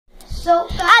So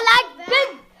I like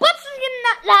big butts in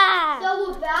that. So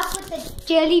we're back with the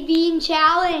jelly bean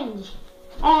challenge.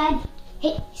 And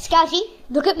Hey, Scouty,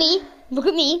 look at me. Look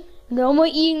at me. No more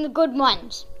eating the good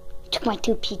ones. Took my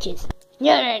 2 peaches.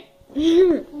 Yeah.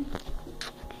 Hey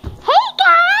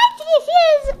guys, this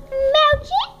is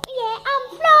Melchi. Yeah, I'm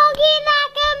vlogging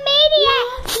like a maniac.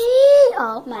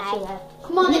 Oh my.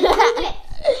 come on, let's do it.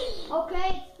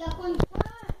 Okay, step on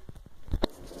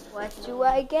first. What do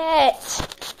I get?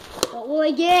 What will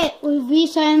I get? We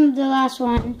resigned the last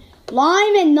one.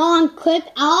 Lime and non-clip.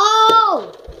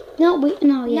 Oh! No, wait,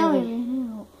 no, yeah.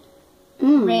 No.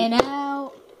 Mm. Ran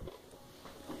out.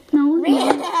 No,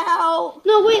 Ran out.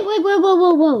 No, wait,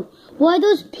 whoa. What are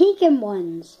those pink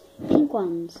ones? Pink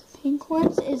ones. Pink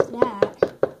ones is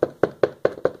that.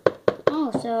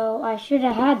 Oh, so I should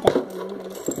have had that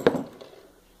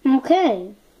one.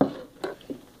 Okay.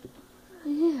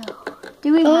 Ew.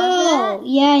 Do we have Oh,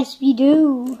 yes, we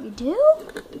do. that? We do?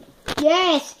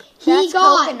 Yes, That's he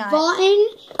got coconut. button.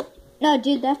 No,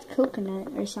 dude, that's coconut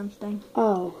or something.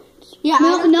 Oh. Yeah,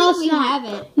 No, it's not.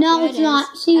 have it. No, There it's it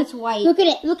not. is. See, That's white. Look at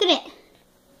it. Look at it.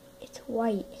 It's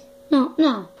white.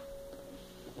 No.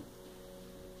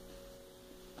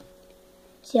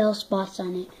 See all spots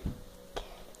on it.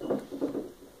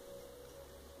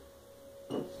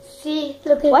 See,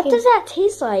 look at What it. does that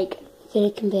taste like? Look at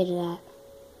it compared to that.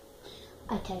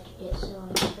 I touched it, so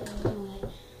I don't know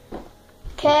it.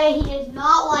 Okay, he does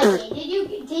not like it. Did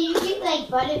you get like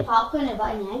buttered popcorn and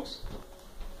button eggs?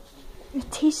 It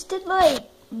tasted like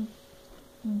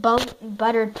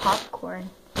buttered popcorn.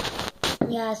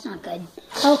 Yeah, it's not good.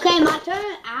 Okay, my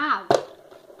turn. Ow.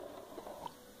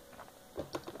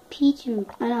 Peach and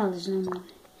I know there's no more.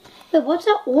 Wait, what's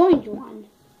that orange one?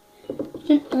 It's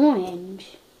an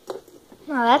orange.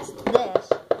 No, that's this.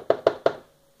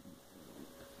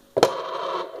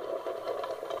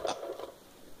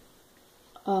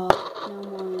 Oh, no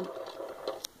more.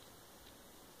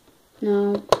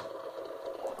 No.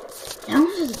 That one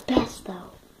was the best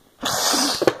though.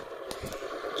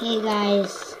 Okay,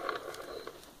 guys.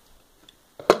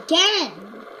 Again!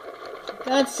 For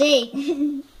God's sake.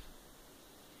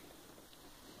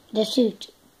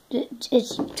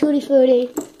 It's Tutti Frutti.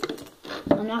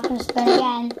 I'm not going to spin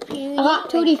again. I got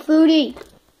Tutti Frutti.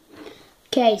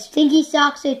 Okay, Stinky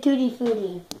Socks or Tutti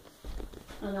Frutti?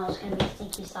 Oh no, it's going to be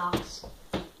Stinky Socks.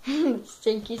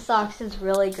 Stinky socks is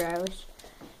really gross.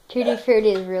 Tutti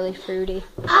Frutti is really fruity.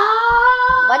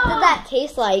 Ah! What did that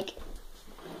taste like?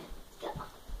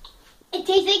 It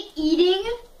tastes like eating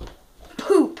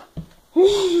poop.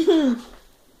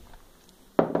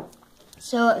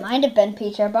 So it might have been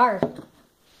peach or barf.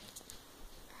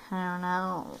 I don't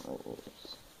know.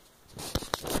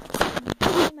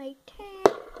 My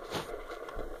turn.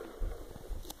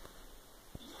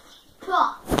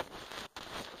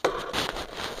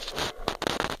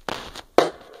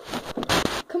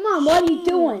 Come on, what are you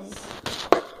doing?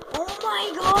 Oh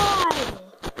my god!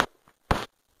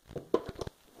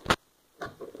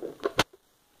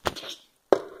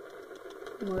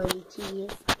 Moldy cheese.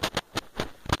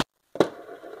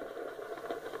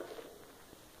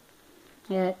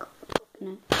 Yeah, like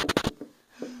coconut.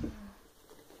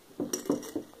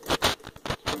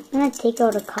 I'm gonna take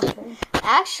out a cover.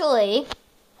 Actually,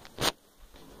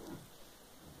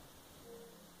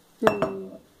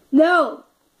 No!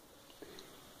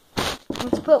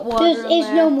 let's put water There in is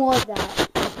there. no more of that.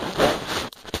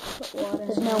 Put water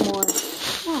There's in no there. more.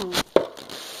 Oh.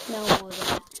 No more of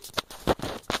that.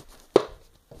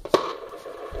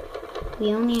 We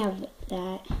only have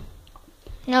that.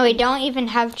 No, we don't even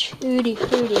have Tutti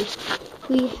Frutti.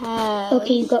 We have...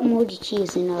 Okay, you got moldy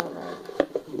cheese in all of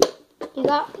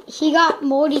that. She got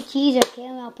moldy cheese or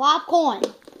caramel popcorn.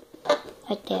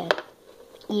 Right there.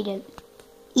 Eat it.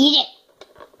 Eat it.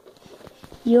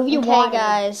 You have your Okay, water.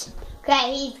 guys.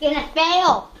 Okay, he's gonna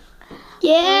fail.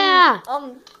 Yeah.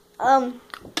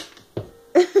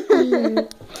 He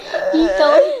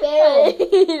totally failed. I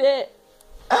ate it.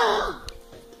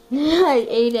 I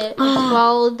ate it. I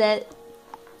swallowed it.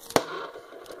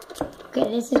 Okay,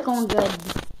 this is going good.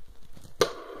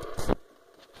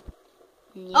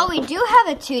 Oh, we do have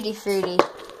a Tutti Frutti.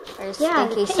 Or Yeah, Stinky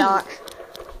the pink. Sock.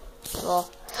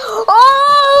 Well,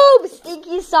 oh!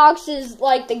 Stinky Socks is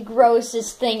like the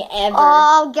grossest thing ever.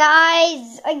 Oh,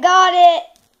 guys, I got it.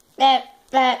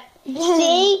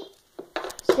 See?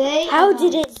 See? How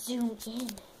did it zoom in?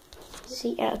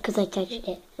 See, because I touched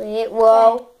it. Wait,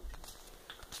 whoa.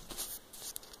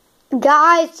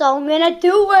 Guys, so I'm gonna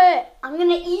do it. I'm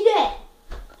gonna eat it.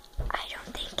 I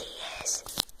don't think he is.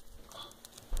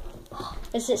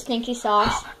 Is it Stinky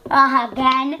Sauce?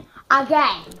 Again. How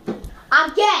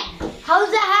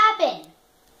does that happen?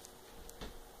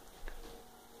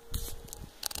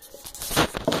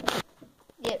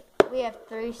 we have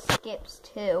 3 skips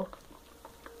too.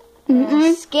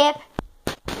 Mm-mm. Skip.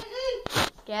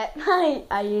 Skip.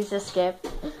 I use a skip.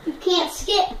 You can't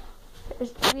skip.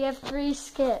 We have 3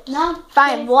 skips. No.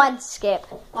 Fine, 1 skip.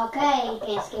 Okay, you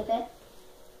can't skip it.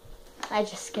 I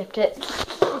just skipped it.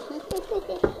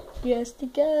 Yes, to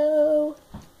go.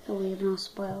 So we're not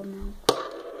spoiled now.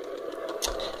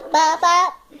 Bop,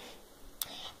 bop.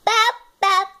 Bop,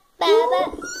 bop, bop,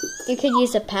 bop. You could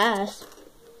use a pass.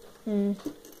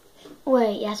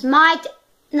 Wait, yes, no,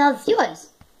 it's yours.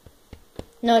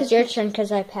 No, it's your turn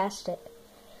because I passed it.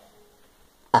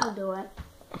 I'll do it.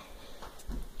 You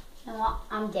know what?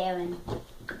 I'm daring.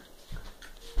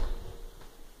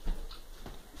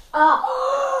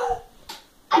 Oh!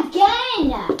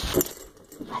 Again!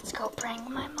 Let's go prank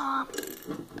my mom.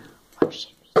 What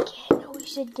should we get? Oh, we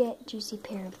should get juicy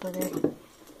pear butter.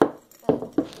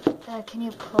 Can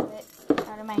you pull it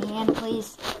out of my hand,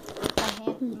 please? My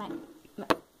hand, my.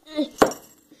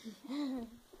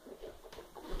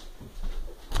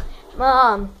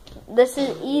 Mom, this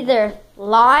is either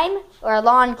lime or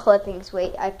lawn clippings.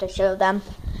 Wait, I have to show them.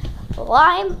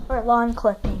 Lime or lawn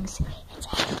clippings. It's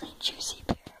actually juicy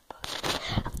pear butter.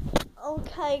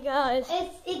 Okay, guys.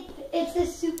 It's the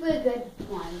super good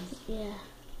ones. Yeah.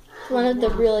 It's one of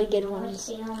the really good ones.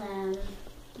 I'm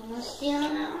gonna steal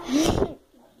them.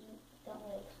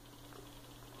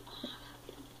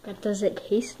 What does it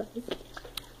taste like?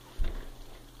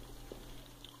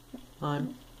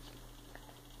 Lime.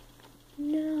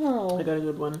 No. I got a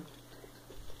good one.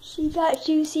 She got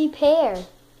juicy pear.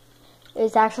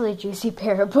 It's actually juicy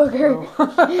pear booger.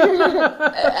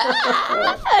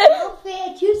 No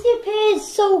fair. Juicy pear is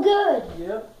so good.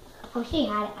 Yep. Oh, she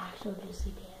had actual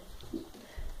juicy pear.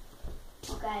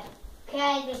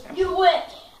 Okay, let's do it.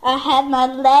 I had my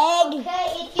leg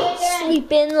Okay, it's your turn.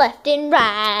 sweeping left and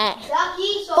right,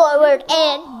 Ducky, forward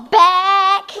and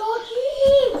back.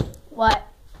 Ducky! What?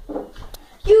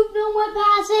 You've no more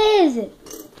passes.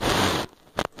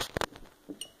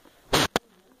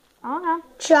 Okay.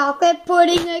 Chocolate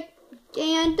pudding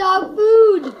and dog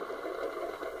food.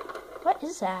 What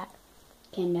is that?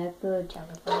 Can dog food,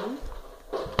 chocolate pudding?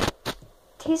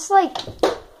 Tastes like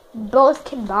both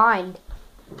combined.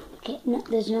 Okay, no,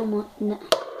 there's no more. No.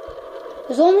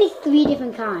 There's only 3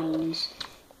 different kinds.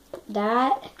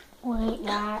 That. Wait.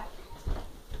 That.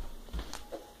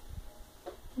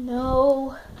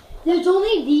 No. There's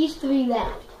only these 3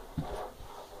 left.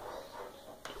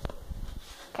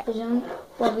 There's only,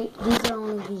 these are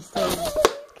only these 3.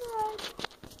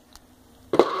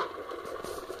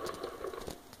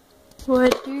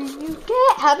 What do you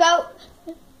get? How about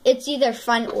it's either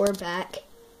front or back?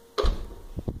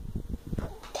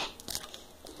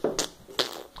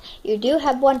 You do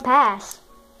have 1 pass.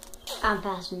 I'm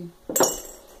passing.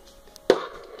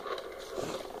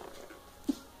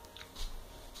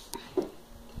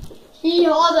 He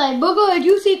has a booger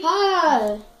juicy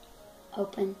pie.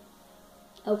 Open.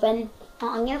 Open. Oh,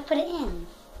 I'm gonna put it in.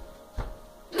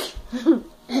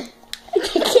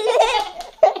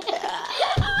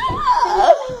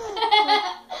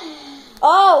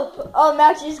 Oh,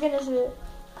 now she's gonna.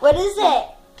 What is it?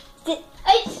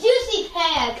 It's juicy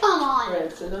pear. Come on. Right,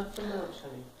 it's enough for now,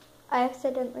 honey. I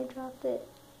accidentally dropped it.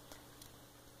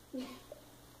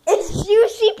 It's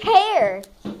juicy pear.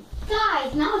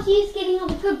 Guys, now she's getting all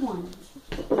the good ones.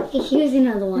 Okay, here's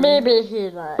another one. Maybe he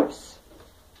likes.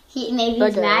 Maybe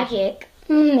it's Booger. magic.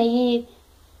 Maybe.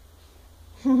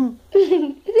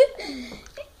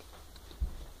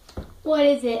 What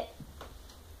is it?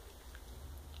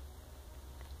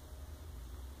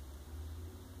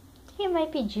 I think it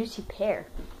might be juicy pear.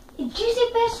 Juicy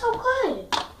pear's so good.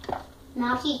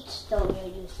 Now she stole your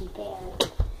juicy pear.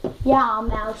 Yeah,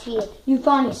 now you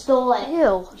finally stole it. Ew.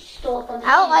 You stole it from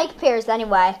I don't like pears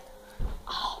anyway.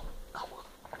 Oh, come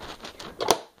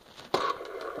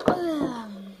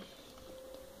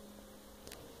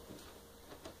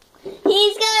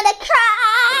He's gonna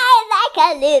cry like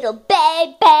a little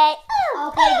baby. on.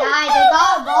 Okay, guys, I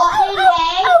got rotten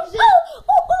eggs.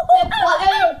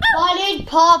 Buttered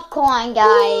popcorn,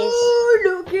 guys. Ooh,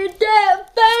 look at that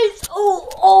face.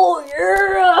 Oh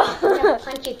yeah. I'm gonna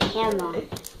punch your camera.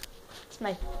 It's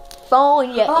my phone,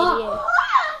 you idiot.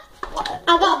 I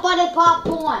got buttered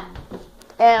popcorn.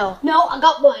 Ew. No, I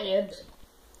got buttered.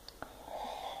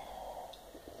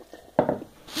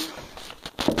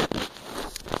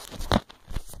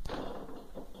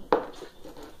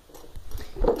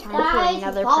 Time for Guys,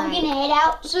 another we're prank. gonna head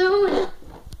out soon.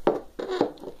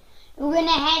 We're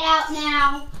gonna head out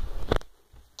now.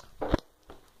 We're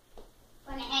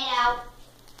gonna head out.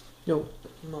 Yo,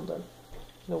 I'm not done.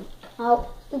 Nope. Oh,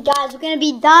 guys, we're gonna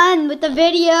be done with the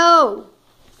video.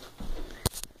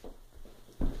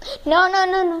 No, no,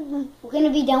 no, no, no. We're gonna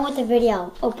be done with the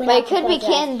video. Open But up it could the be budget.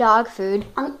 canned dog food.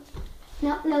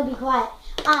 No, be quiet.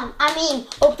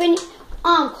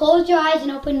 Close your eyes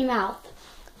and open your mouth.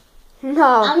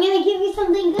 No. I'm gonna give you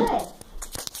something good.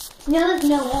 No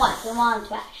what? The mom's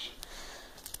trash.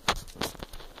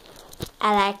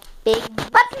 I like big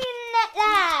button.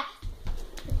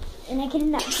 And I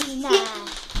can not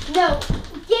No,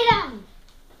 get him.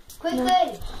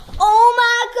 Quickly. Oh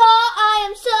my god, I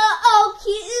am so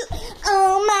cute.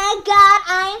 Oh my god,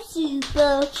 I am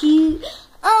super cute.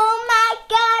 Oh my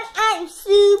god, I am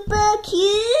super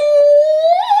cute.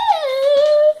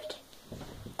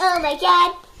 Oh my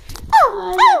god. I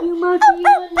love you, Mochi. I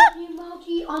love you,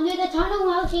 Mochi. Under the tunnel,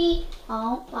 Mochi.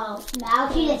 Oh,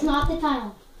 Mochi, that's not the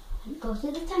tunnel. Go to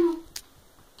the tunnel.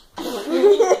 Mochi,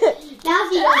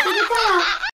 go to the tunnel.